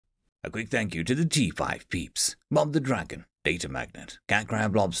A quick thank you to the T5 peeps, Bob the Dragon, Datamagnet, Cat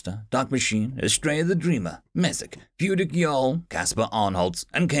Crab Lobster, DuckMachine, Astraya the Dreamer, Mezec, Feudic Jarl, Casper Arnholtz,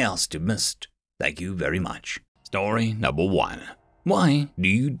 and Chaos to Mist. Thank you very much. Story number 1. Why do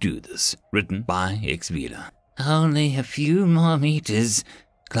you do this? Written by Xvila. Only a few more meters,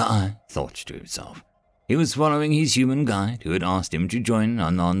 Cly thought to himself. He was following his human guide who had asked him to join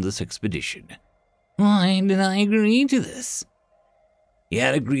on this expedition. Why did I agree to this? He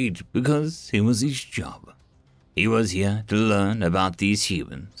had agreed because it was his job. He was here to learn about these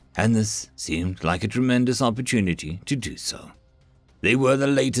humans, and this seemed like a tremendous opportunity to do so. They were the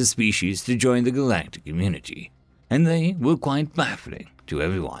latest species to join the galactic community, and they were quite baffling to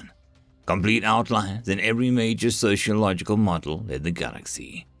everyone. Complete outliers in every major sociological model in the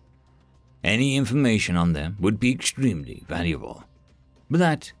galaxy. Any information on them would be extremely valuable, but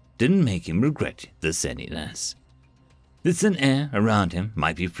that didn't make him regret this any less. The thin air around him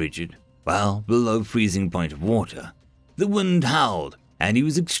might be frigid, well below freezing point of water. The wind howled, and he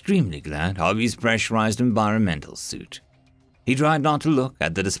was extremely glad of his pressurized environmental suit. He tried not to look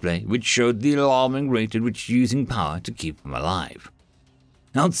at the display, which showed the alarming rate at which using power to keep him alive.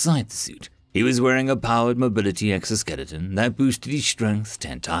 Outside the suit, he was wearing a powered mobility exoskeleton that boosted his strength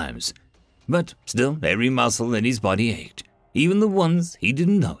 10 times. But still, every muscle in his body ached, even the ones he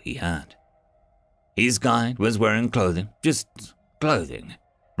didn't know he had. His guide was wearing clothing, just clothing.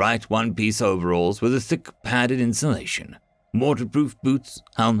 Bright one-piece overalls with a thick padded insulation, waterproof boots,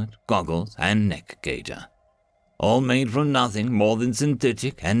 helmet, goggles, and neck gaiter. All made from nothing more than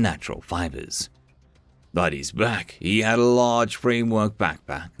synthetic and natural fibers. At his back, he had a large framework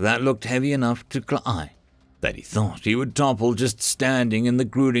backpack that looked heavy enough to Cly, that he thought he would topple just standing in the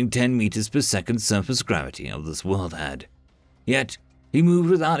grueling 10 meters per second surface gravity of this world had. Yet, he moved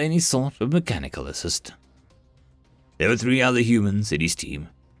without any sort of mechanical assist. There were 3 other humans in his team.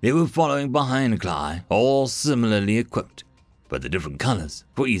 They were following behind Cly, all similarly equipped, but the different colors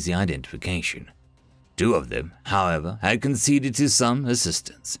for easy identification. 2 of them, however, had conceded to some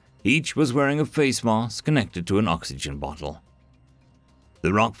assistance. Each was wearing a face mask connected to an oxygen bottle.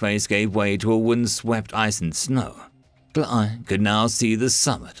 The rock face gave way to a wind-swept ice and snow. Cly could now see the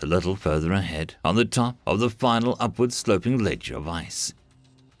summit a little further ahead, on the top of the final upward-sloping ledge of ice.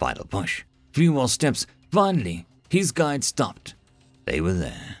 Final push. Few more steps. Finally, his guide stopped. They were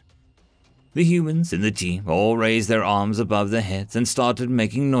there. The humans in the team all raised their arms above their heads and started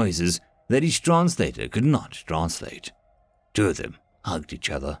making noises that his translator could not translate. 2 of them hugged each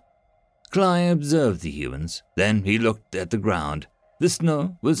other. Cly observed the humans, then he looked at the ground. The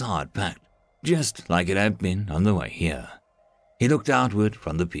snow was hard-packed, just like it had been on the way here. He looked outward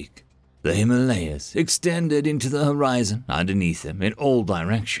from the peak. The Himalayas extended into the horizon underneath him in all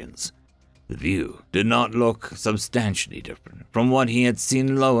directions. The view did not look substantially different from what he had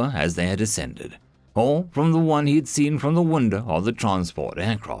seen lower as they had ascended, or from the one he had seen from the window of the transport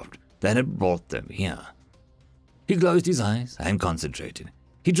aircraft that had brought them here. He closed his eyes and concentrated.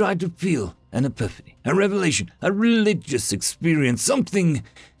 He tried to feel an epiphany, a revelation, a religious experience, something,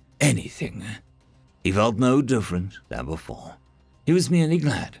 anything. He felt no different than before. He was merely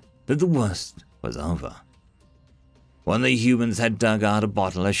glad that the worst was over. One of the humans had dug out a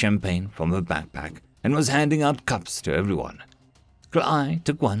bottle of champagne from her backpack and was handing out cups to everyone. Cly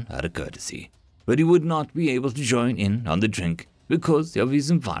took one out of courtesy, but he would not be able to join in on the drink because of his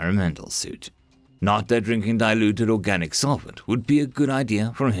environmental suit. Not that drinking diluted organic solvent would be a good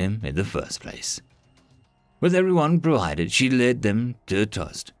idea for him in the first place. With everyone provided, she led them to a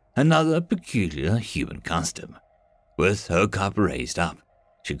toast, another peculiar human custom. With her cup raised up,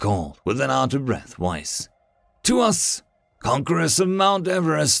 she called with an out-of-breath voice, "To us, conquerors of Mount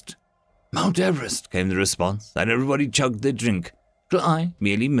Everest!" "Mount Everest," came the response, and everybody chugged their drink. Cly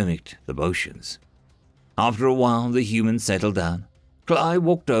merely mimicked the motions. After a while, the humans settled down. Cly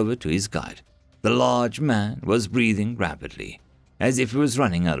walked over to his guide. The large man was breathing rapidly, as if he was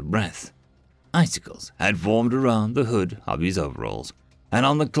running out of breath. Icicles had formed around the hood of his overalls, and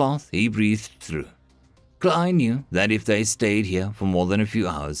on the cloth he breathed through. Cly knew that if they stayed here for more than a few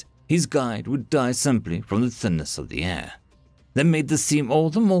hours, his guide would die simply from the thinness of the air. That made this seem all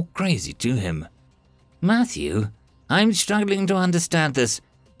the more crazy to him. "Matthew, I'm struggling to understand this.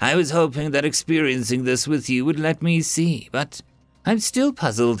 I was hoping that experiencing this with you would let me see, but I'm still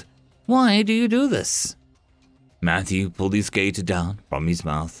puzzled. Why do you do this?" Matthew pulled his gaiter down from his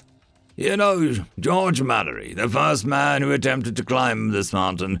mouth. "You know, George Mallory, the first man who attempted to climb this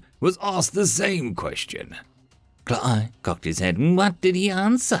mountain, was asked the same question." Cly cocked his head. "What did he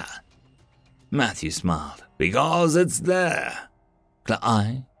answer?" Matthew smiled. "Because it's there."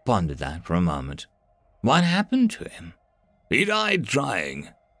 Cly pondered that for a moment. What happened to him? "He died trying."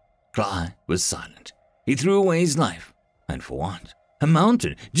 Cly was silent. He threw away his life. And for what? A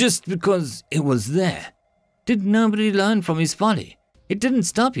mountain, just because it was there. Did nobody learn from his folly? It didn't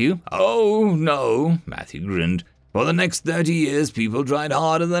stop you. Oh, no, Matthew grinned. For the next 30 years, people tried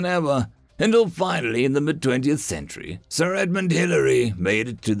harder than ever, until finally, in the mid-20th century, Sir Edmund Hillary made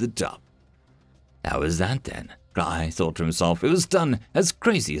it to the top. That was that then, Cly thought to himself. It was done as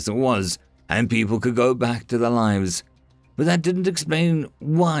crazy as it was, and people could go back to their lives. But that didn't explain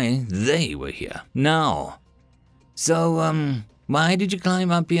why they were here now. So, why did you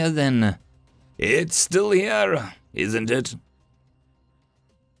climb up here then? It's still here, isn't it?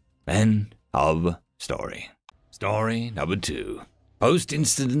 End of story. Story number 2.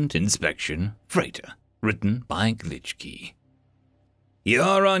 Post-incident inspection, freighter, written by Glitchkey.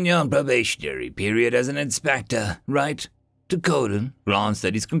 You're on your probationary period as an inspector, right? Dakotan glanced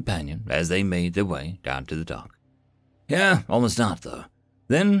at his companion as they made their way down to the dock. Yeah, almost not, though.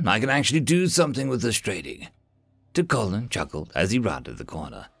 Then I can actually do something with this trading. Dakotan chuckled as he rounded the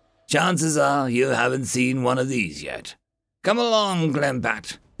corner. Chances are you haven't seen one of these yet. Come along,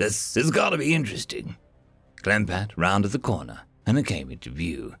 Glempat. This has got to be interesting. Glempat rounded the corner, and it came into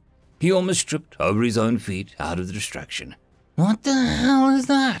view. He almost tripped over his own feet out of the distraction. What the hell is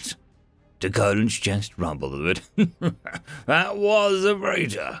that? Dakotan's chest rumbled a bit. That was a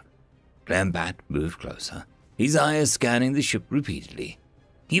freighter. Glempat moved closer, his eyes scanning the ship repeatedly.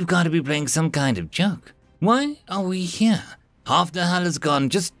 You've got to be playing some kind of joke. Why are we here? Half the hull is gone.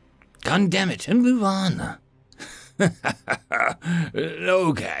 Just condemn it and move on.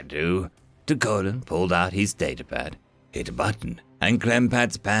 No can do. Dakotan pulled out his datapad, hit a button, and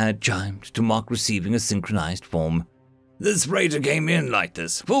Glempat's pad chimed to mark receiving a synchronized form. This freighter came in like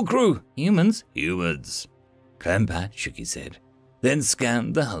this. Full crew. Humans? Humans. Glempat shook his head, then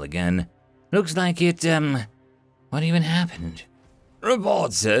scanned the hull again. Looks like it, what even happened?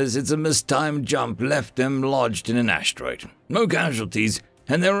 Report says it's a mistimed jump left them lodged in an asteroid. No casualties,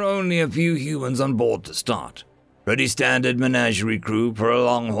 and there were only a few humans on board to start. Pretty standard menagerie crew for a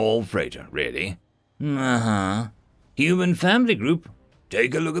long-haul freighter, really. Uh-huh. Human family group?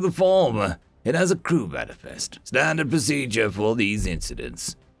 Take a look at the form. It has a crew manifest. Standard procedure for these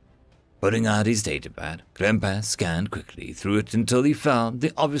incidents. Putting out his datapad, Glempat scanned quickly through it until he found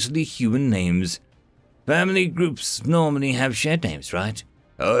the obviously human names. Family groups normally have shared names, right?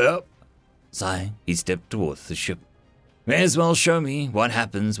 Oh, yep. Sighing, he stepped towards the ship. May as well show me what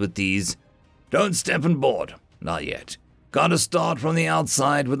happens with these. Don't step on board. Not yet. Gotta start from the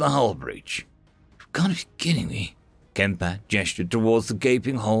outside with the hull breach. You've gotta be kidding me. Glempat gestured towards the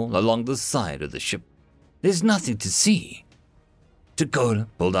gaping hole along the side of the ship. There's nothing to see. Dakotan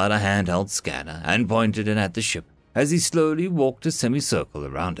pulled out a handheld scanner and pointed it at the ship as he slowly walked a semicircle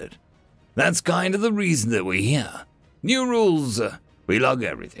around it. That's kind of the reason that we're here. New rules. We log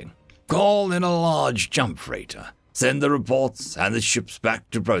everything. Call in a large jump freighter. Send the reports and the ships back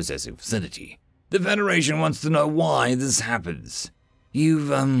to processing facility. The Federation wants to know why this happens. You've,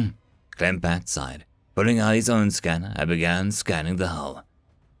 Glempat sighed, pulling out his own scanner and began scanning the hull.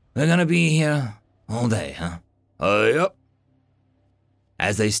 We're gonna be here all day, huh? Yep.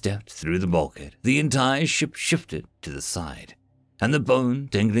 As they stepped through the bulkhead, the entire ship shifted to the side, and the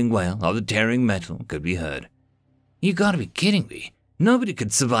bone-tingling wail of the tearing metal could be heard. You gotta be kidding me. Nobody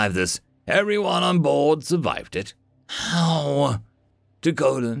could survive this. Everyone on board survived it. How?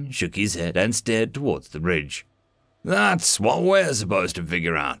 Dakotan shook his head and stared towards the bridge. That's what we're supposed to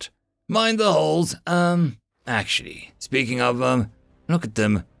figure out. Mind the holes. Actually, speaking of, look at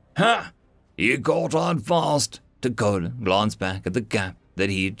them. Ha! You caught on fast. Dakotan glanced back at the gap that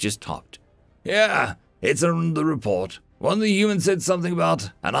he had just hopped. Yeah, it's on the report. One of the humans said something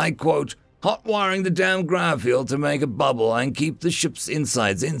about, and I quote, hot wiring the damn grav field to make a bubble and keep the ship's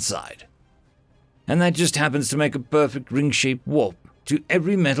insides inside. And that just happens to make a perfect ring-shaped warp to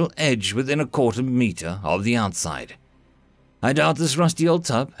every metal edge within a quarter meter of the outside. I doubt this rusty old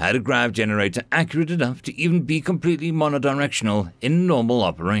tub had a grav generator accurate enough to even be completely monodirectional in normal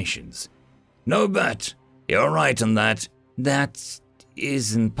operations. No bet. You're right on that. That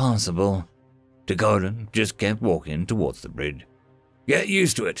isn't possible. Dakotan just kept walking towards the bridge. Get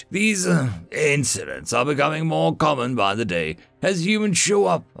used to it. These incidents are becoming more common by the day as humans show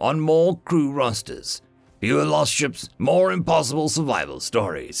up on more crew rosters. Fewer lost ships, more impossible survival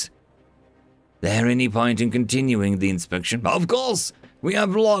stories. There any point in continuing the inspection? Of course! We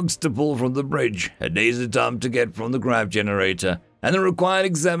have logs to pull from the bridge, a data dump to get from the grav generator, and the required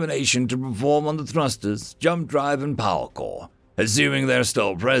examination to perform on the thrusters, jump drive, and power core, assuming they're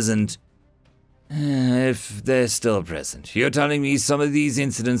still present. If they're still present, you're telling me some of these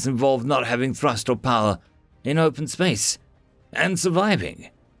incidents involve not having thrust or power in open space, and surviving.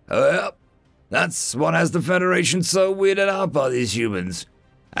 Yep, that's what has the Federation so weirded out by these humans.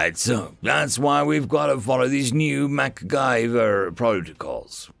 And so, that's why we've got to follow these new MacGyver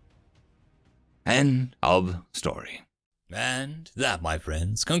protocols. End of story. And that, my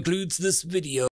friends, concludes this video.